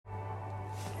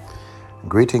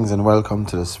Greetings and welcome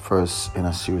to this first in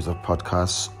a series of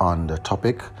podcasts on the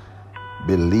topic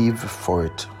Believe for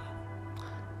It.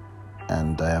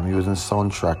 And I am using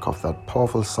soundtrack of that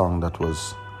powerful song that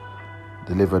was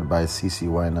delivered by CeCe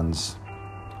Winans,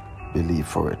 Believe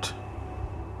for It,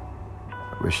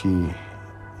 where she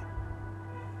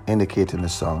indicated in the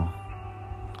song,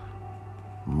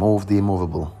 move the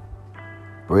immovable,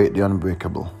 break the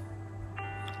unbreakable.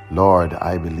 Lord,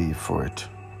 I believe for it.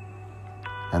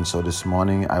 And so this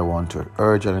morning I want to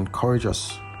urge and encourage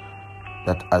us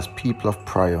that as people of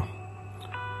prayer,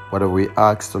 whatever we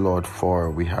ask the Lord for,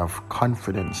 we have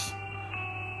confidence.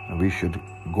 And we should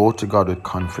go to God with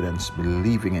confidence,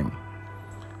 believing Him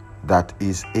that He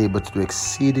is able to do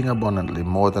exceeding abundantly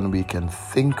more than we can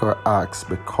think or ask,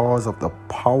 because of the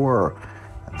power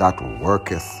that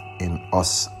worketh in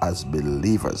us as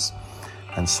believers.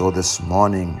 And so this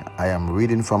morning I am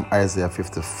reading from Isaiah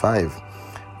 55.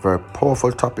 Very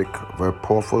powerful topic, very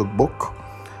powerful book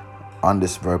on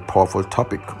this very powerful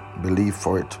topic, believe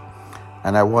for it.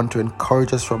 And I want to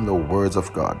encourage us from the words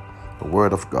of God, the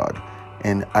word of God.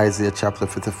 In Isaiah chapter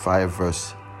 55,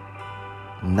 verse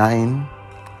 9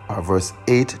 or verse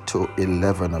 8 to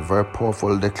 11, a very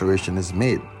powerful declaration is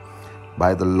made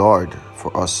by the Lord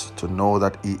for us to know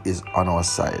that He is on our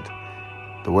side.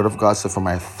 The word of God says, for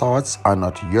my thoughts are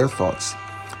not your thoughts,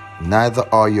 neither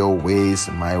are your ways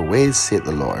my ways, saith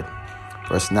the Lord.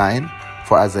 Verse 9,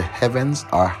 for as the heavens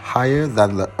are higher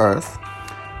than the earth,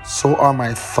 so are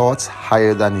my thoughts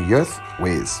higher than your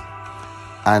ways,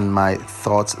 and my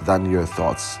thoughts than your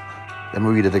thoughts. Let me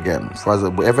read it again. For as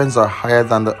the heavens are higher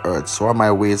than the earth, so are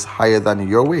my ways higher than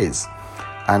your ways,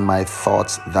 and my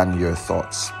thoughts than your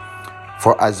thoughts.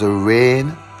 For as the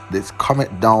rain that cometh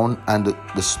down and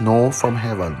the snow from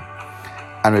heaven,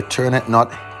 and returneth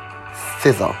not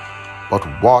thither,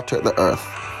 but water the earth,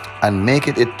 and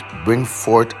maketh it bring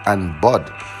forth and bud,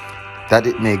 that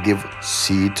it may give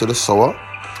seed to the sower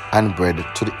and bread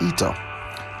to the eater.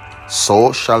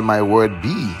 So shall my word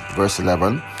be, verse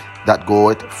 11, that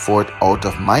goeth forth out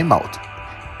of my mouth.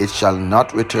 It shall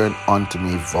not return unto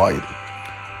me void,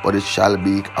 but it shall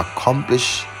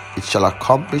accomplish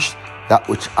that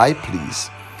which I please,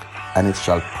 and it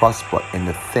shall prosper in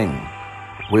the thing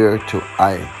whereto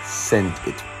I sent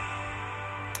it.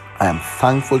 I am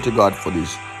thankful to God for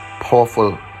this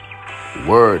powerful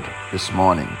word this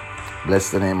morning.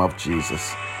 Bless the name of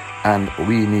Jesus. And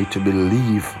we need to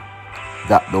believe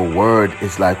that the word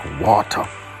is like water.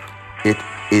 It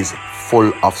is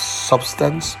full of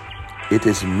substance. It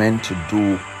is meant to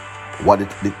do what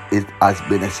it has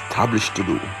been established to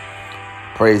do.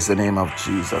 Praise the name of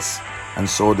Jesus. And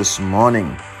so this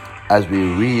morning, as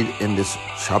we read in this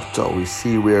chapter, we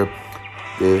see where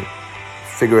the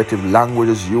figurative language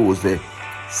is used. The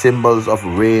symbols of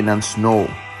rain and snow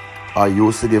are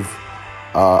used to give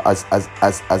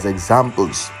as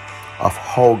examples of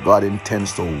how God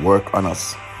intends to work on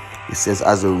us. He says,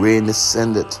 as the rain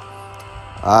descended,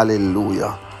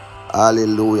 hallelujah,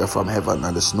 from heaven,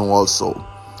 and the snow also,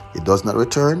 it does not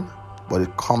return, but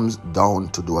it comes down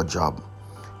to do a job.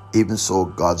 Even so,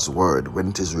 God's word, when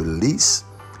it is released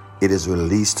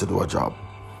to do a job.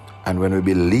 And when we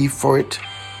believe for it,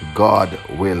 God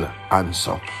will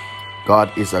answer.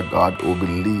 God is a God who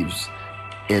believes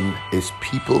in His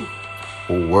people,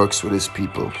 who works with His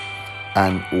people,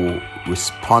 and who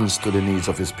responds to the needs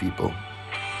of His people.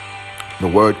 The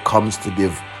word comes to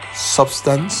give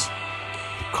substance,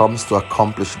 it comes to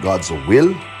accomplish God's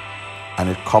will, and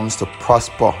it comes to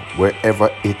prosper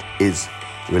wherever it is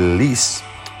released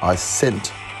or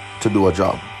sent to do a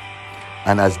job.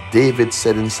 And as David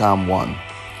said in Psalm 1,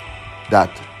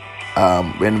 that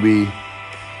when we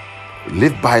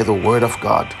live by the word of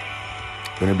God,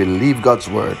 when we believe God's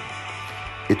word,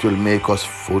 it will make us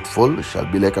fruitful. It shall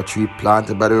be like a tree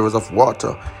planted by the rivers of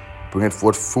water, bringeth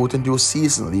forth fruit in due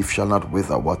season. Leaf shall not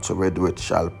wither, whatsoever do it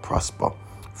shall prosper.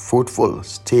 Fruitful,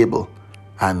 stable,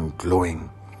 and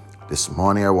glowing. This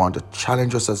morning I want to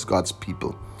challenge us as God's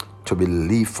people to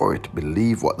believe for it.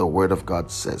 Believe what the word of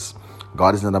God says.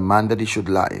 God is not a man that He should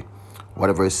lie.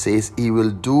 Whatever He says He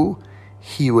will do,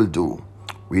 He will do.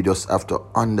 We just have to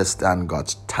understand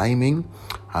God's timing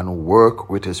and work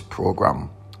with His program.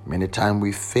 Many times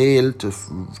we fail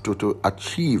to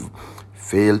achieve,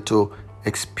 fail to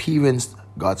experience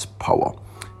God's power,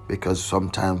 because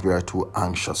sometimes we are too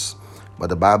anxious. But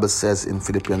the Bible says in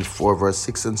Philippians 4 verse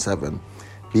 6 and 7,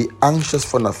 be anxious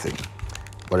for nothing,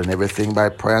 but in everything by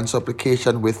prayer and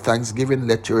supplication with thanksgiving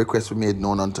let your requests be made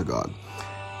known unto God.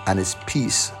 And His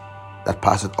peace that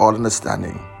passeth all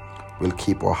understanding will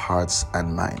keep our hearts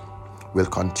and mind. We'll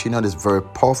continue on this very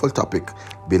powerful topic,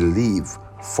 believe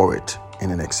for it, in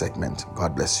the next segment.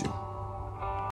 God bless you.